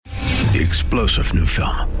The explosive new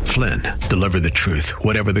film, Flynn, deliver the truth,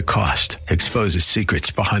 whatever the cost. Exposes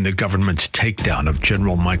secrets behind the government's takedown of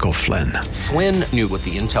General Michael Flynn. Flynn knew what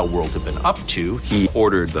the intel world had been up to. He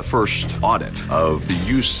ordered the first audit of the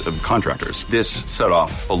use of contractors. This set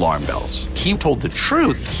off alarm bells. He told the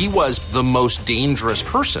truth. He was the most dangerous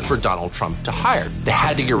person for Donald Trump to hire. They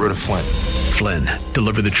had to get rid of Flynn. Flynn,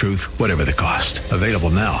 deliver the truth, whatever the cost. Available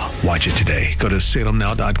now. Watch it today. Go to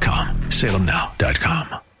salemnow.com.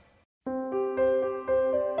 salemnow.com.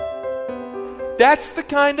 That's the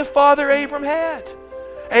kind of father Abram had.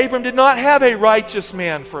 Abram did not have a righteous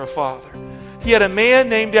man for a father. He had a man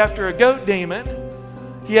named after a goat demon.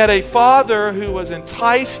 He had a father who was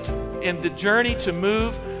enticed in the journey to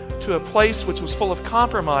move to a place which was full of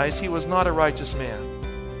compromise. He was not a righteous man.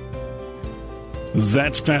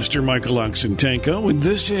 That's Pastor Michael Oxentenko, and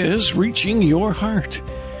this is Reaching Your Heart.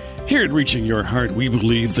 Here at Reaching Your Heart, we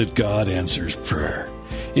believe that God answers prayer.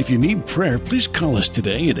 If you need prayer, please call us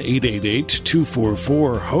today at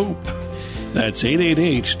 888-244-HOPE. That's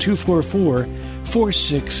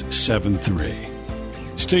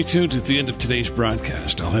 888-244-4673. Stay tuned at the end of today's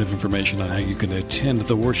broadcast. I'll have information on how you can attend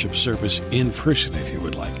the worship service in person if you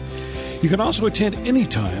would like. You can also attend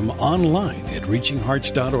anytime online at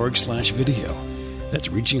reachinghearts.org/video. That's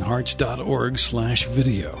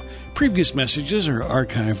reachinghearts.org/video. Previous messages are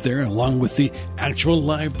archived there along with the actual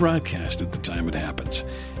live broadcast at the time it happens.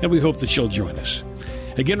 And we hope that you'll join us.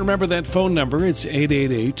 Again, remember that phone number. It's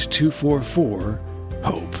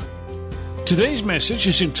 888-244-HOPE. Today's message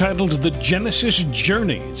is entitled The Genesis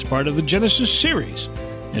Journey. It's part of the Genesis series.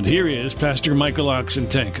 And here is Pastor Michael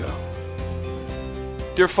Oxentenko.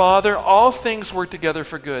 Dear Father, all things work together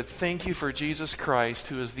for good. Thank you for Jesus Christ,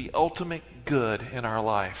 who is the ultimate good in our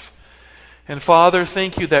life. And Father,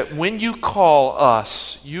 thank you that when you call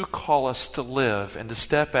us to live and to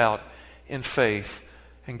step out in faith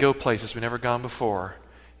and go places we've never gone before.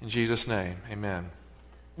 In Jesus' name, amen.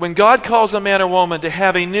 When God calls a man or woman to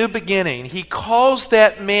have a new beginning, He calls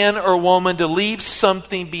that man or woman to leave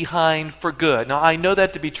something behind for good. Now, I know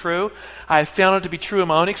that to be true. I have found it to be true in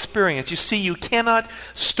my own experience. You see, you cannot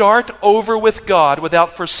start over with God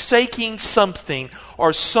without forsaking something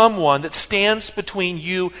or someone that stands between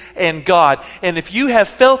you and God. And if you have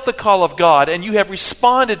felt the call of God and you have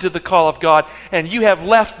responded to the call of God and you have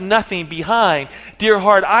left nothing behind, dear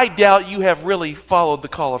heart, I doubt you have really followed the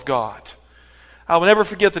call of God. I will never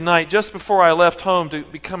forget the night just before I left home to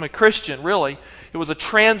become a Christian, really. It was a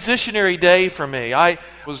transitionary day for me. I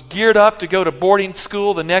was geared up to go to boarding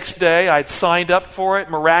school the next day. I had signed up for it,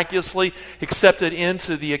 miraculously accepted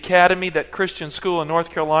into the academy, that Christian school in North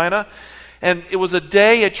Carolina. And it was a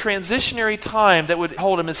day, a transitionary time that would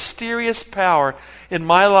hold a mysterious power in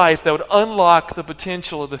my life that would unlock the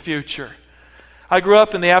potential of the future. I grew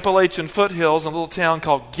up in the Appalachian foothills in a little town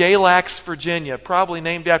called Galax, Virginia, probably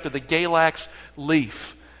named after the Galax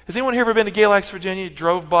leaf. Has anyone here ever been to Galax, Virginia?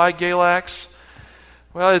 Drove by Galax?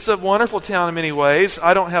 Well, it's a wonderful town in many ways.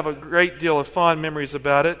 I don't have a great deal of fond memories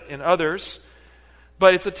about it in others.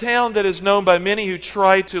 But it's a town that is known by many who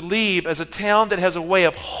try to leave as a town that has a way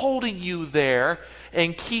of holding you there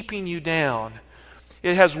and keeping you down.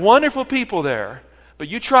 It has wonderful people there. But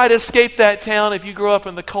you try to escape that town, if you grow up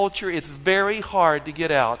in the culture, it's very hard to get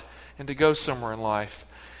out and to go somewhere in life.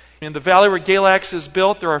 In the valley where Galax is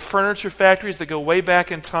built, there are furniture factories that go way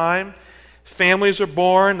back in time. Families are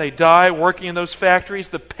born, they die working in those factories.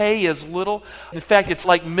 The pay is little. In fact, it's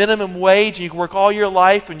like minimum wage, and you can work all your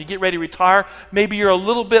life. When you get ready to retire, maybe you're a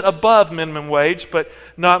little bit above minimum wage, but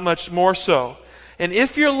not much more so. And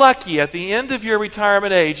if you're lucky, at the end of your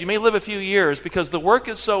retirement age, you may live a few years because the work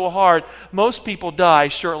is so hard, most people die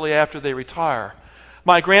shortly after they retire.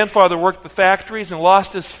 My grandfather worked the factories and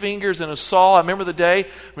lost his fingers in a saw. I remember the day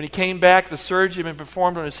when he came back, the surgery had been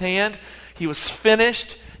performed on his hand. He was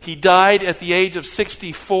finished. He died at the age of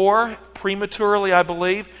 64, prematurely, I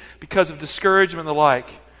believe, because of discouragement and the like.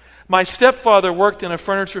 My stepfather worked in a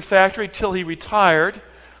furniture factory till he retired.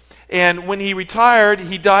 And when he retired,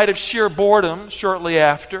 he died of sheer boredom shortly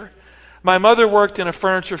after. My mother worked in a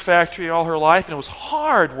furniture factory all her life, and it was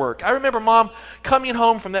hard work. I remember Mom coming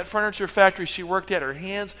home from that furniture factory she worked at. Her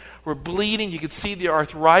hands were bleeding. You could see the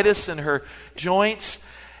arthritis in her joints.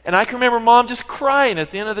 And I can remember Mom just crying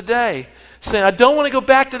at the end of the day, saying, I don't want to go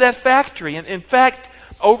back to that factory. And in fact,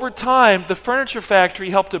 over time, the furniture factory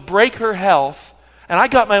helped to break her health. And I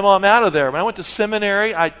got my mom out of there. When I went to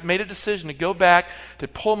seminary, I made a decision to go back to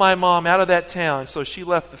pull my mom out of that town, so she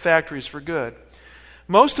left the factories for good.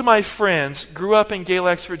 Most of my friends grew up in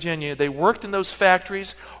Galax, Virginia. They worked in those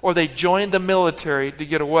factories or they joined the military to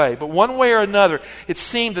get away. But one way or another, it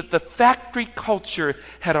seemed that the factory culture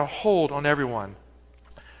had a hold on everyone.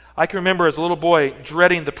 I can remember as a little boy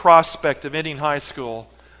dreading the prospect of ending high school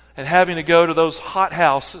and having to go to those hot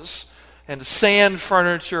houses and to sand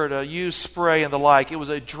furniture, to use spray and the like. It was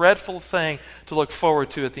a dreadful thing to look forward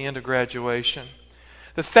to at the end of graduation.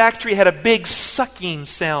 The factory had a big sucking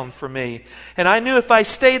sound for me, and I knew if I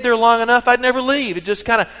stayed there long enough, I'd never leave. It just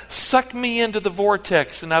kind of sucked me into the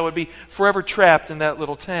vortex, and I would be forever trapped in that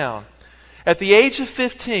little town. At the age of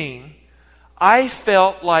 15, I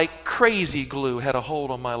felt like crazy glue had a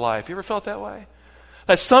hold on my life. You ever felt that way?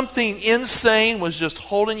 That something insane was just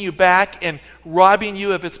holding you back and robbing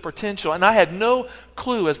you of its potential. And I had no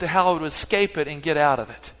clue as to how I would escape it and get out of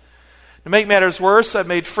it. To make matters worse, I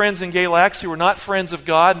made friends in Galax who were not friends of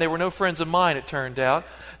God, and they were no friends of mine, it turned out.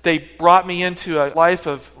 They brought me into a life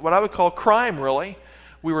of what I would call crime, really.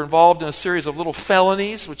 We were involved in a series of little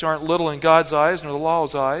felonies, which aren't little in God's eyes nor the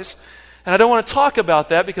law's eyes. And I don't want to talk about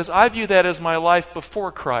that because I view that as my life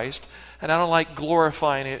before Christ, and I don't like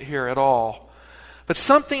glorifying it here at all. But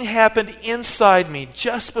something happened inside me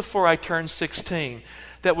just before I turned 16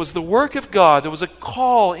 that was the work of God. There was a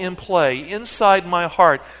call in play inside my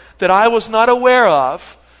heart that I was not aware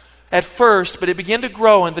of at first, but it began to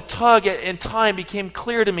grow, and the tug in time became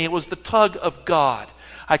clear to me. It was the tug of God.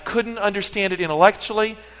 I couldn't understand it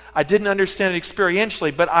intellectually. I didn't understand it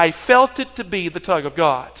experientially, but I felt it to be the tug of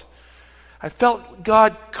God. I felt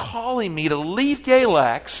God calling me to leave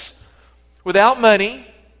Galax without money,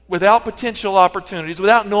 without potential opportunities,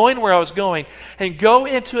 without knowing where I was going, and go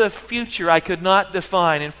into a future I could not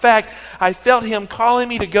define. In fact, I felt Him calling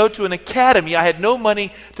me to go to an academy I had no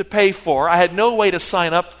money to pay for, I had no way to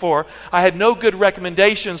sign up for, I had no good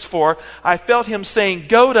recommendations for. I felt Him saying,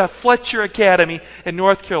 go to Fletcher Academy in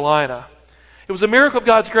North Carolina. It was a miracle of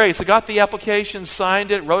God's grace. I got the application,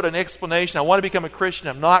 signed it, wrote an explanation. I want to become a Christian.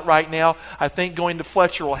 I'm not right now. I think going to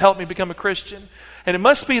Fletcher will help me become a Christian. And it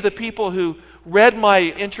must be the people who read my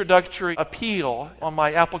introductory appeal on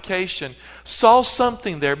my application saw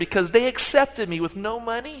something there, because they accepted me with no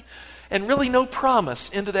money and really no promise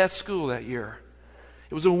into that school that year.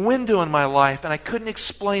 It was a window in my life, and I couldn't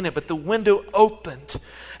explain it, but the window opened.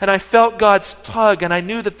 And I felt God's tug, and I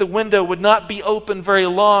knew that the window would not be open very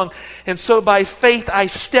long. And so by faith, I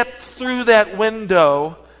stepped through that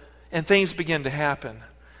window, and things began to happen.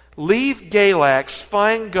 Leave Galax,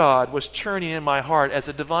 find God was churning in my heart as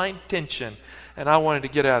a divine tension, and I wanted to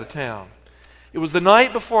get out of town. It was the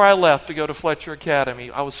night before I left to go to Fletcher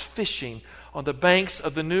Academy. I was fishing on the banks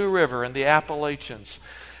of the New River in the Appalachians.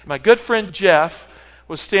 My good friend Jeff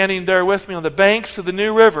was standing there with me on the banks of the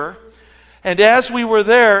New River. And as we were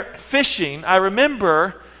there fishing, I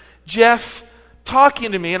remember Jeff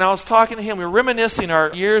talking to me, and I was talking to him. We were reminiscing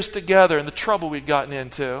our years together and the trouble we'd gotten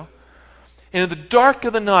into. And in the dark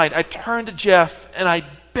of the night, I turned to Jeff and I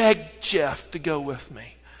begged Jeff to go with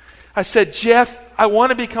me. I said, Jeff, I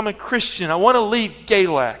want to become a Christian. I want to leave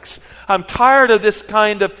Galax. I'm tired of this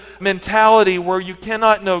kind of mentality where you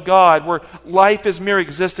cannot know God, where life is mere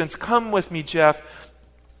existence. Come with me, Jeff.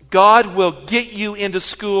 God will get you into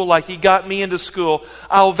school like He got me into school.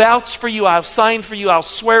 I'll vouch for you. I'll sign for you. I'll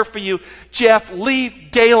swear for you. Jeff, leave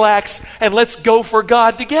Galax and let's go for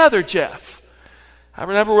God together, Jeff. I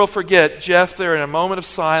never will forget Jeff there in a moment of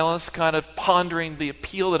silence, kind of pondering the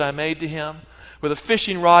appeal that I made to him with a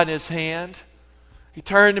fishing rod in his hand. He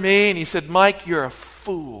turned to me and he said, Mike, you're a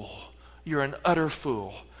fool. You're an utter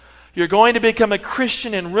fool. You're going to become a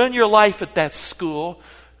Christian and ruin your life at that school.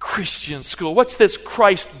 Christian school. What's this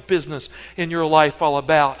Christ business in your life all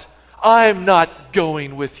about? I'm not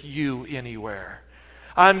going with you anywhere.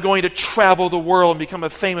 I'm going to travel the world and become a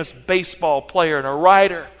famous baseball player and a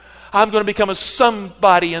writer. I'm going to become a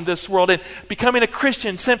somebody in this world. And becoming a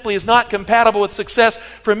Christian simply is not compatible with success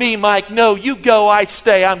for me, Mike. No, you go, I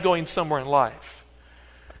stay. I'm going somewhere in life.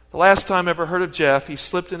 The last time I ever heard of Jeff, he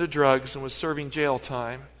slipped into drugs and was serving jail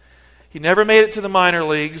time. He never made it to the minor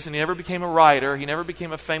leagues, and he never became a writer. He never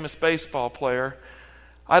became a famous baseball player.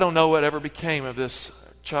 I don't know what ever became of this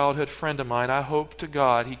childhood friend of mine. I hope to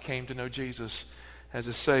God he came to know Jesus as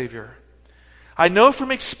his Savior. I know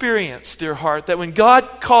from experience, dear heart, that when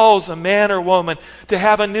God calls a man or woman to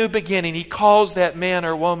have a new beginning, He calls that man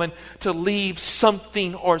or woman to leave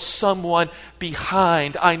something or someone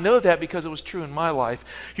behind. I know that because it was true in my life.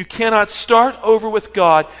 You cannot start over with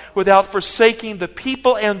God without forsaking the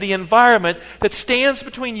people and the environment that stands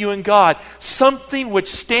between you and God. Something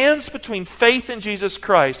which stands between faith in Jesus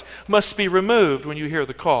Christ must be removed when you hear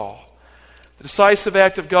the call. The decisive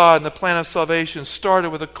act of God in the plan of salvation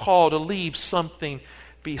started with a call to leave something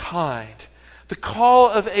behind. The call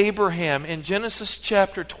of Abraham in Genesis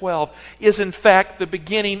chapter 12 is in fact the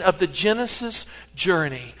beginning of the Genesis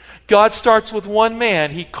journey. God starts with one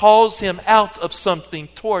man. He calls him out of something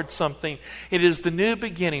towards something. It is the new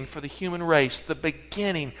beginning for the human race, the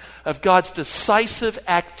beginning of God's decisive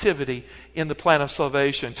activity in the plan of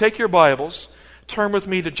salvation. Take your Bibles, turn with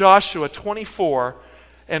me to Joshua 24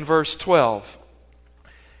 and verse 12.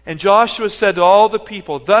 And Joshua said to all the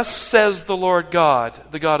people, "Thus says the Lord God,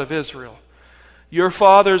 the God of Israel, your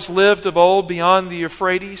fathers lived of old beyond the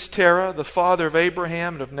Euphrates, Terah, the father of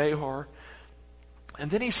Abraham and of Nahor."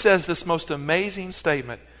 And then he says this most amazing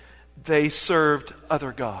statement: they served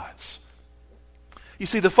other gods. You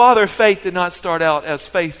see, the father of faith did not start out as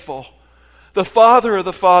faithful. The father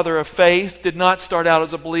of faith did not start out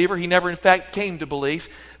as a believer. He never, in fact, came to belief.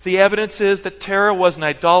 The evidence is that Terah was an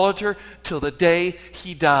idolater till the day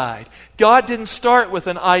he died. God didn't start with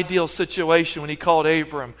an ideal situation when he called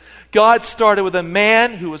Abram. God started with a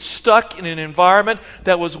man who was stuck in an environment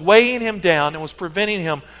that was weighing him down and was preventing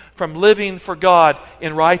him from living for God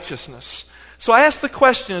in righteousness. So I ask the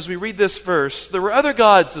question as we read this verse, there were other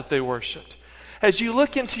gods that they worshiped. As you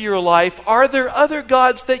look into your life, are there other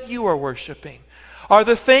gods that you are worshiping? Are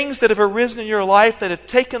there things that have arisen in your life that have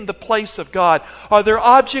taken the place of God? Are there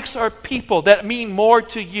objects or people that mean more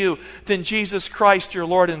to you than Jesus Christ, your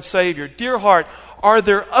Lord and Savior? Dear heart, are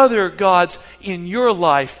there other gods in your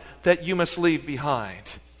life that you must leave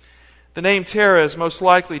behind? The name Terah is most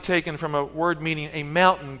likely taken from a word meaning a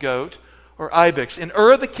mountain goat or ibex. In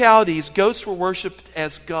Ur of the Chaldees, goats were worshipped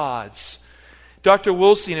as gods. Dr.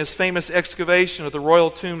 Woolsey, in his famous excavation of the royal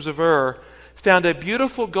tombs of Ur, found a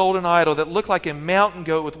beautiful golden idol that looked like a mountain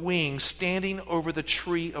goat with wings standing over the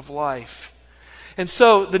tree of life. And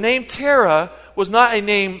so the name Terah was not a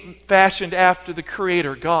name fashioned after the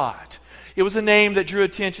Creator God. It was a name that drew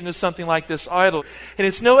attention to something like this idol. And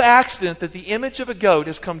it's no accident that the image of a goat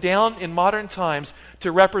has come down in modern times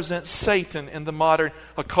to represent Satan in the modern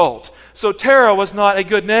occult. So Terah was not a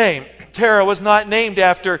good name. Terah was not named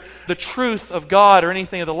after the truth of God or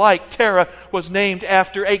anything of the like. Terah was named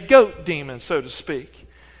after a goat demon, so to speak.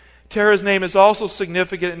 Terah's name is also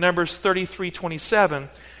significant in Numbers 33:27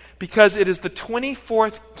 because it is the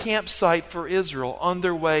 24th campsite for Israel on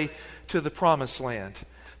their way to the Promised Land.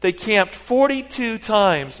 They camped 42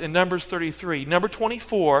 times in Numbers 33. Number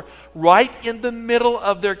 24, right in the middle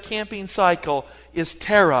of their camping cycle, is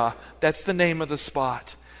Terah. That's the name of the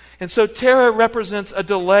spot. And so Terah represents a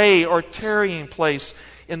delay or tarrying place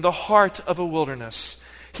in the heart of a wilderness.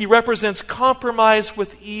 He represents compromise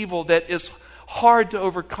with evil that is hard to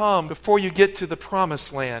overcome before you get to the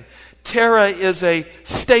Promised Land. Terah is a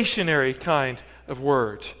stationary kind of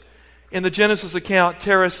word. In the Genesis account,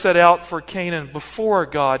 Terah set out for Canaan before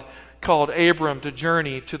God called Abram to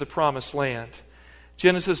journey to the Promised Land.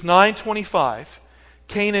 Genesis 9:25,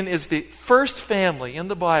 Canaan is the first family in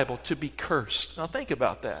the Bible to be cursed. Now think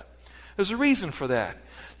about that. There's a reason for that.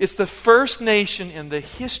 It's the first nation in the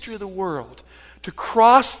history of the world to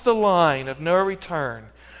cross the line of no return,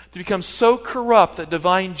 to become so corrupt that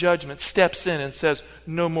divine judgment steps in and says,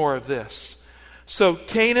 no more of this. So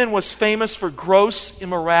Canaan was famous for gross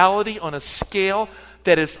immorality on a scale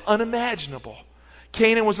that is unimaginable.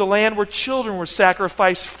 Canaan was a land where children were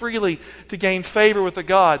sacrificed freely to gain favor with the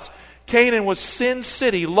gods. Canaan was Sin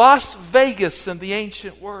City, Las Vegas in the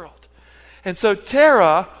ancient world. And so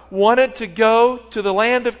Terah wanted to go to the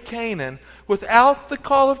land of Canaan without the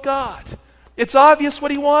call of God. It's obvious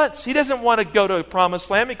what he wants. He doesn't want to go to a promised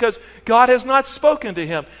land because God has not spoken to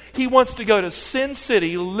him. He wants to go to Sin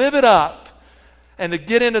City, live it up, and to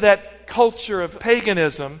get into that culture of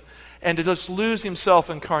paganism and to just lose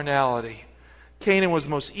himself in carnality. Canaan was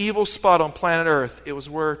the most evil spot on planet Earth. It was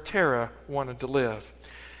where Terah wanted to live.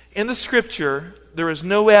 In the Scripture, there is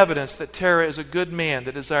no evidence that Terah is a good man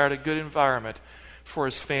that desired a good environment for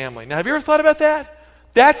his family. Now, have you ever thought about that?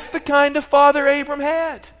 That's the kind of father Abram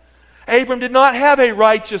had. Abram did not have a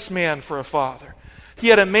righteous man for a father. He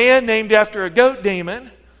had a man named after a goat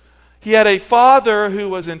demon. He had a father who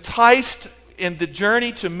was enticed in the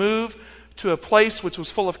journey to move to a place which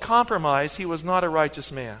was full of compromise. He was not a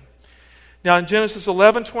righteous man. Now in Genesis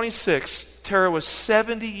 11:26, Terah was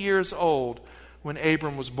 70 years old when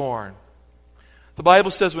Abram was born. The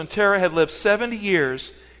Bible says when Terah had lived 70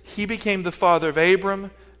 years, he became the father of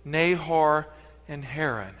Abram, Nahor, and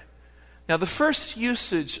Haran. Now the first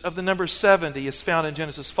usage of the number 70 is found in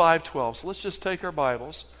Genesis 5:12. So let's just take our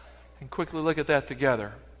Bibles and quickly look at that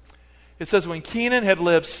together. It says, when Kenan had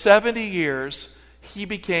lived 70 years, he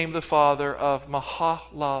became the father of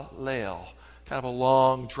Mahalalel. Kind of a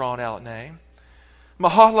long, drawn-out name.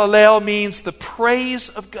 Mahalalel means the praise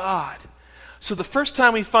of God. So the first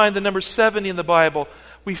time we find the number 70 in the Bible,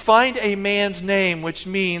 we find a man's name which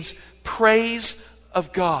means praise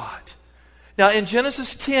of God. Now in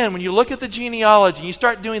Genesis 10, when you look at the genealogy, and you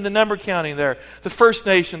start doing the number counting there, the first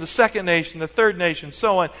nation, the second nation, the third nation,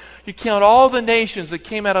 so on, you count all the nations that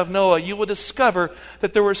came out of Noah, you will discover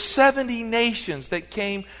that there were 70 nations that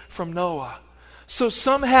came from Noah. So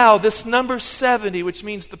somehow this number 70, which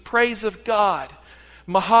means the praise of God,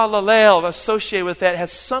 Mahalalel associated with that,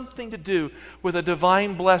 has something to do with a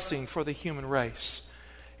divine blessing for the human race.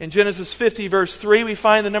 In Genesis 50 verse 3, we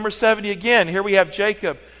find the number 70 again. Here we have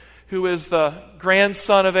Jacob, who is the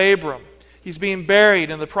grandson of Abram. He's being buried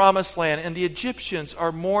in the promised land, and the Egyptians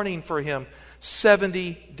are mourning for him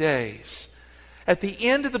 70 days. At the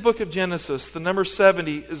end of the book of Genesis, the number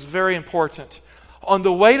 70 is very important. On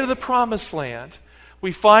the way to the promised land,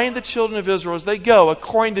 we find the children of Israel as they go,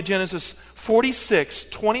 according to Genesis 46,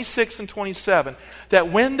 26, and 27,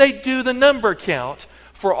 that when they do the number count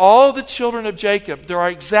for all the children of Jacob, there are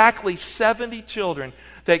exactly 70 children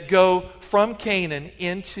that go from Canaan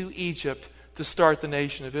into Egypt to start the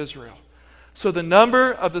nation of Israel. So the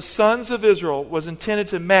number of the sons of Israel was intended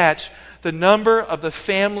to match the number of the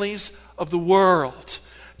families of the world.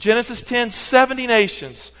 Genesis 10, 70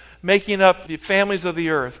 nations making up the families of the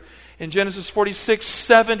earth. In Genesis 46,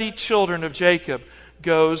 70 children of Jacob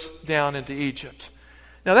goes down into Egypt.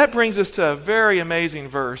 Now that brings us to a very amazing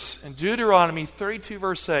verse. In Deuteronomy 32,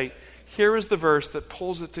 verse 8, here is the verse that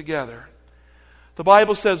pulls it together. The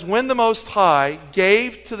Bible says, when the Most High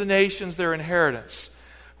gave to the nations their inheritance,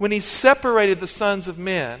 when He separated the sons of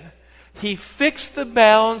men, He fixed the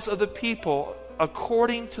bounds of the people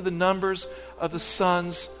according to the numbers of the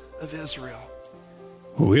sons of Israel.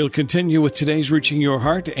 We'll continue with today's Reaching Your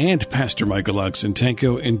Heart and Pastor Michael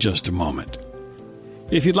Oxentenko in just a moment.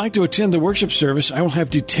 If you'd like to attend the worship service, I will have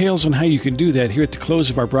details on how you can do that here at the close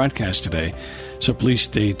of our broadcast today, so please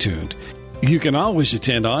stay tuned. You can always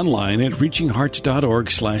attend online at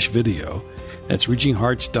reachinghearts.org/video. That's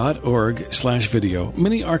reachinghearts.org/video.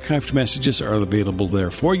 Many archived messages are available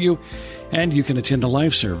there for you, and you can attend the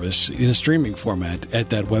live service in a streaming format at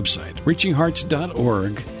that website,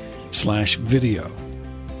 reachinghearts.org/video.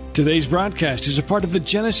 Today's broadcast is a part of the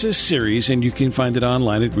Genesis series, and you can find it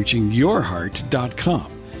online at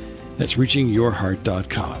reachingyourheart.com. That's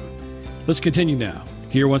reachingyourheart.com. Let's continue now.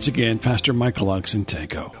 Here once again, Pastor Michael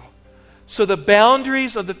Oxentenko. So the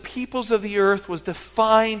boundaries of the peoples of the earth was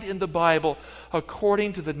defined in the Bible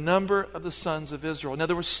according to the number of the sons of Israel. Now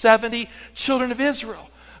there were 70 children of Israel.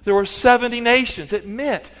 There were 70 nations. It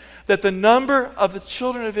meant that the number of the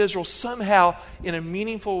children of Israel somehow, in a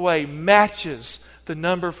meaningful way, matches the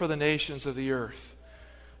number for the nations of the earth.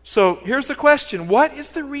 So here's the question. What is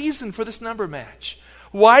the reason for this number match?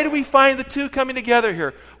 Why do we find the two coming together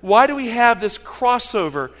here? Why do we have this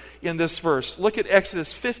crossover in this verse? Look at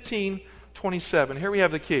Exodus 15:27. Here we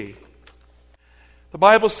have the key. The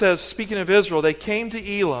Bible says, speaking of Israel, they came to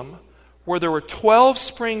Elim, where there were 12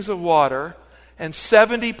 springs of water and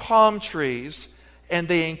 70 palm trees, and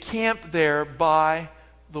they encamped there by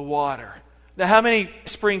the water. Now, how many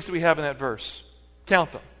springs do we have in that verse?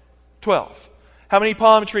 Count them. 12. How many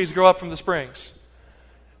palm trees grow up from the springs?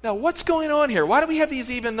 Now, what's going on here? Why do we have these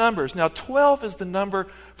even numbers? Now, 12 is the number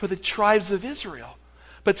for the tribes of Israel,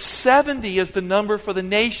 but 70 is the number for the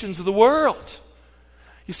nations of the world.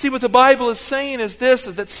 You see, what the Bible is saying is this,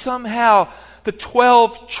 is that somehow the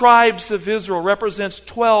 12 tribes of Israel represents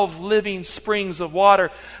 12 living springs of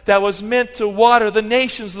water that was meant to water the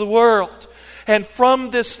nations of the world. And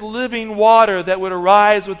from this living water that would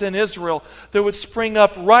arise within Israel, there would spring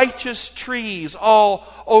up righteous trees all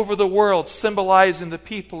over the world, symbolizing the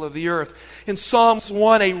people of the earth. In Psalms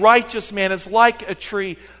 1, a righteous man is like a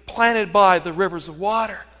tree planted by the rivers of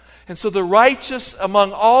water. And so the righteous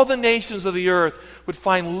among all the nations of the earth would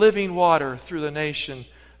find living water through the nation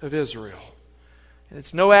of Israel. And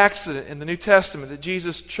it's no accident in the New Testament that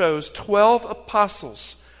Jesus chose 12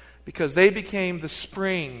 apostles, because they became the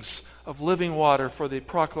springs of living water for the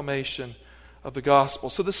proclamation of the gospel.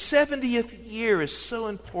 So the 70th year is so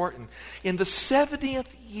important. In the 70th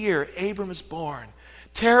year, Abram is born.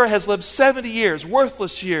 Terah has lived 70 years,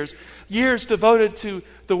 worthless years, years devoted to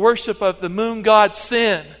the worship of the moon god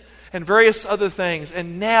Sin and various other things.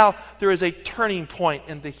 And now there is a turning point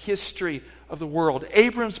in the history of the world.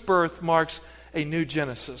 Abram's birth marks a new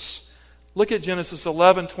Genesis. Look at Genesis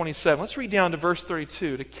 11:27. Let's read down to verse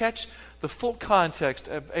 32 to catch the full context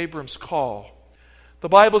of Abram's call. The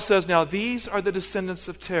Bible says, now these are the descendants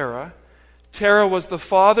of Terah. Terah was the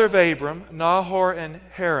father of Abram, Nahor, and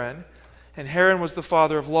Haran was the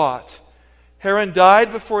father of Lot. Haran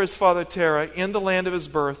died before his father Terah in the land of his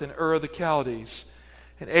birth in Ur of the Chaldees.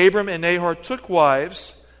 And Abram and Nahor took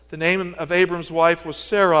wives. The name of Abram's wife was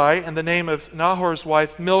Sarai, and the name of Nahor's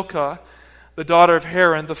wife Milcah, the daughter of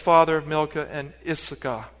Haran, the father of Milcah and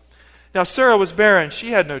Issachar. Now Sarah was barren.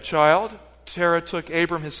 She had no child. Sarah took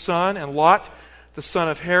Abram his son, and Lot, the son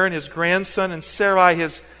of Haran, his grandson, and Sarai,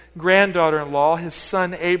 his granddaughter-in-law, his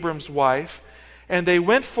son Abram's wife. And they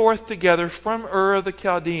went forth together from Ur of the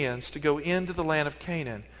Chaldeans to go into the land of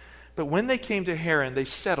Canaan. But when they came to Haran, they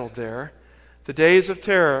settled there. The days of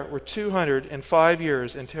Terah were 205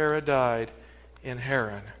 years, and Terah died in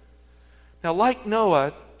Haran. Now, like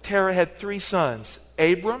Noah, Terah had 3 sons,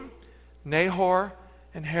 Abram, Nahor,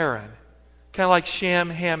 and Haran. Kind of like Shem,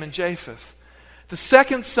 Ham, and Japheth. The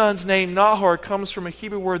second son's name, Nahor, comes from a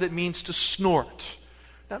Hebrew word that means to snort.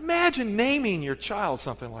 Now, imagine naming your child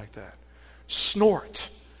something like that. Snort.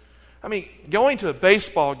 I mean, going to a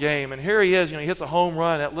baseball game, and here he is, he hits a home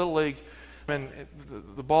run at Little League, and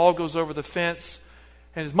the ball goes over the fence,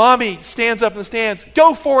 and his mommy stands up in the stands,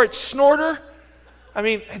 "Go for it, snorter!" I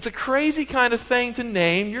mean, it's a crazy kind of thing to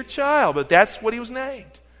name your child, but that's what he was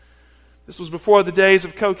named. This was before the days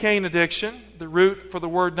of cocaine addiction. The root for the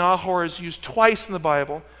word Nahor is used twice in the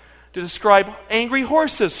Bible to describe angry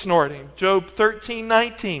horses snorting. Job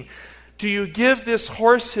 13:19. Do you give this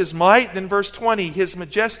horse his might? Then verse 20, his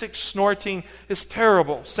majestic snorting is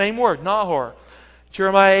terrible. Same word, Nahor.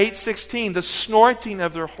 Jeremiah 8:16, the snorting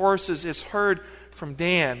of their horses is heard from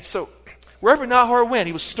Dan. So wherever Nahor went,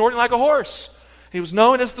 he was snorting like a horse. He was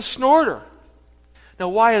known as the snorter. Now,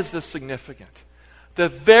 why is this significant? The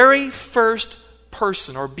very first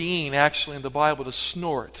person or being actually in the Bible to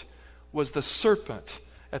snort was the serpent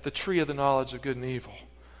at the tree of the knowledge of good and evil.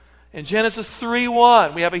 In Genesis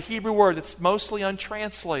 3:1, we have a Hebrew word that's mostly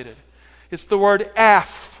untranslated. It's the word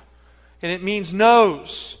af, and it means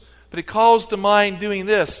nose. But it calls to mind doing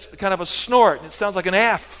this, kind of a snort, and it sounds like an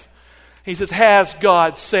af. He says, has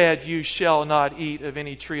God said you shall not eat of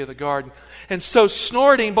any tree of the garden? And so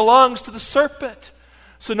snorting belongs to the serpent.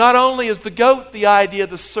 So not only is the goat the idea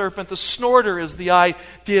of the serpent, the snorter is the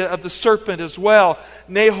idea of the serpent as well.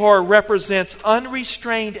 Nahor represents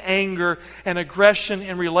unrestrained anger and aggression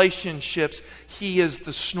in relationships. He is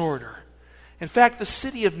the snorter. In fact, the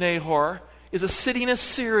city of Nahor is a city in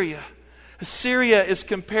Assyria. Assyria is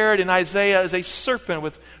compared in Isaiah as a serpent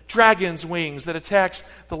with dragon's wings that attacks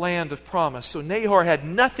the land of promise. So Nahor had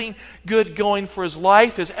nothing good going for his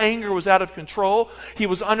life. His anger was out of control. He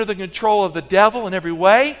was under the control of the devil in every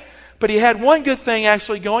way. But he had one good thing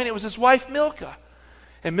actually going. It was his wife Milcah.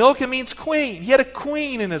 And Milcah means queen. He had a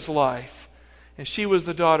queen in his life. And she was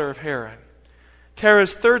the daughter of Haran.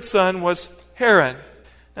 Terah's third son was Haran.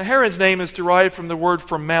 Now Haran's name is derived from the word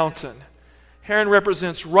for mountain. Haran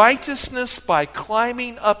represents righteousness by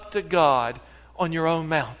climbing up to God on your own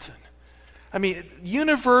mountain. I mean,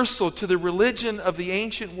 universal to the religion of the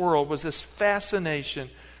ancient world was this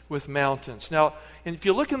fascination with mountains. Now, if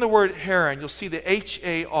you look in the word Haran, you'll see the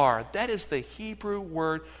H-A-R. That is the Hebrew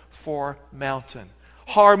word for mountain.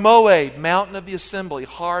 Har Moed, mountain of the assembly.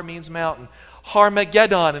 Har means mountain.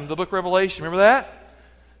 Har-Megiddon in the book of Revelation. Remember that?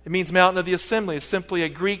 It means mountain of the assembly. It's simply a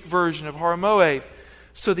Greek version of Har Moed.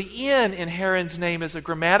 So the N in Haran's name is a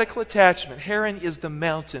grammatical attachment. Haran is the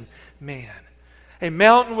mountain man. A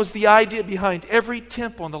mountain was the idea behind every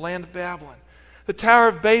temple in the land of Babylon. The Tower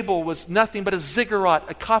of Babel was nothing but a ziggurat,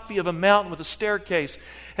 a copy of a mountain with a staircase.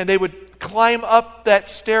 And they would climb up that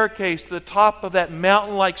staircase to the top of that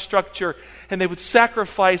mountain-like structure, and they would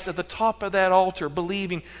sacrifice at the top of that altar,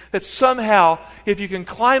 believing that somehow, if you can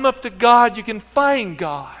climb up to God, you can find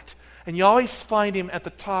God. And you always find Him at the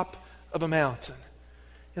top of a mountain.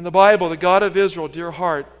 In the Bible, the God of Israel, dear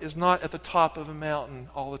heart, is not at the top of a mountain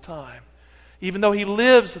all the time. Even though He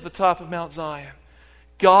lives at the top of Mount Zion,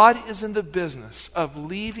 God is in the business of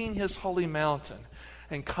leaving His holy mountain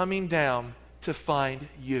and coming down to find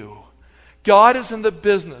you. God is in the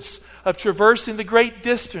business of traversing the great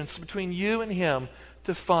distance between you and Him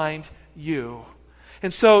to find you.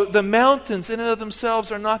 And so the mountains in and of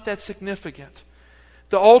themselves are not that significant.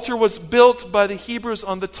 The altar was built by the Hebrews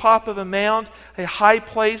on the top of a mound, a high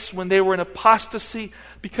place, when they were in apostasy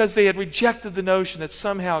because they had rejected the notion that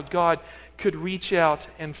somehow God could reach out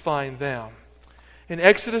and find them. In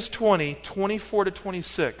Exodus 20, 24 to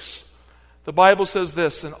 26, the Bible says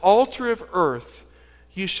this, an altar of earth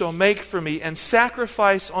you shall make for me, and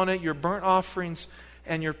sacrifice on it your burnt offerings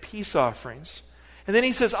and your peace offerings. And then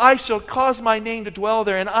he says, I shall cause my name to dwell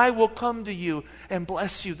there, and I will come to you and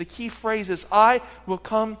bless you. The key phrase is, I will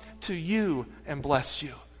come to you and bless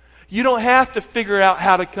you. You don't have to figure out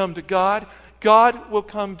how to come to God. God will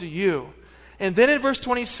come to you. And then in verse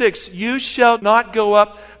 26, you shall not go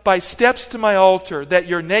up by steps to my altar, that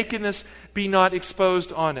your nakedness be not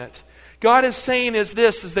exposed on it. God is saying is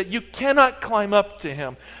that you cannot climb up to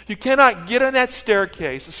Him. You cannot get on that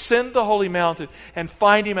staircase, ascend the holy mountain, and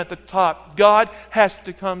find Him at the top. God has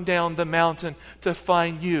to come down the mountain to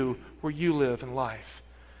find you where you live in life.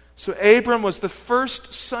 So Abram was the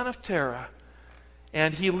first son of Terah,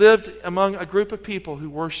 and he lived among a group of people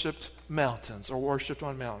who worshipped mountains or worshipped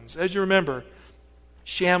on mountains. As you remember,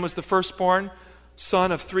 Shem was the firstborn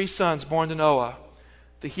son of 3 sons born to Noah.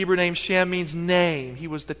 The Hebrew name Shem means name. He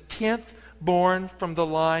was the 10th born from the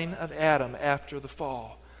line of Adam after the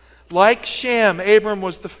fall. Like Shem, Abram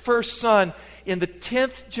was the first son in the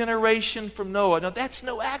 10th generation from Noah. Now that's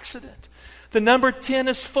no accident. The number 10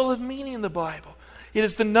 is full of meaning in the Bible. It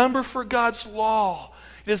is the number for God's law.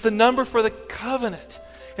 It is the number for the covenant.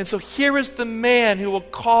 And so here is the man who will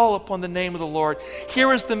call upon the name of the Lord.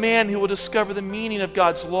 Here is the man who will discover the meaning of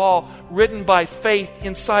God's law written by faith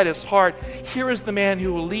inside his heart. Here is the man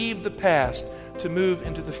who will leave the past to move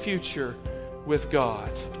into the future with God.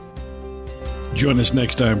 Join us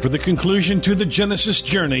next time for the conclusion to the Genesis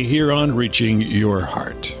journey here on Reaching Your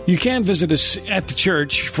Heart. You can visit us at the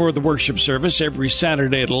church for the worship service every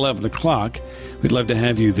Saturday at 11 o'clock. We'd love to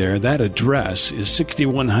have you there. That address is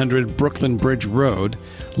 6100 Brooklyn Bridge Road,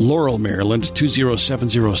 Laurel, Maryland,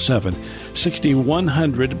 20707.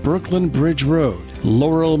 6100 Brooklyn Bridge Road,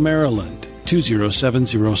 Laurel, Maryland,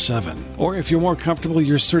 20707. Or if you're more comfortable,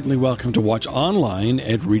 you're certainly welcome to watch online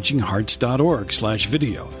at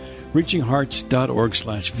reachinghearts.org/video.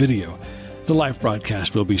 reachinghearts.org/video. The live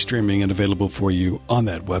broadcast will be streaming and available for you on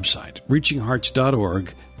that website,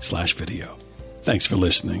 reachinghearts.org/video. Thanks for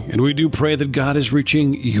listening, and we do pray that God is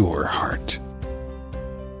reaching your heart.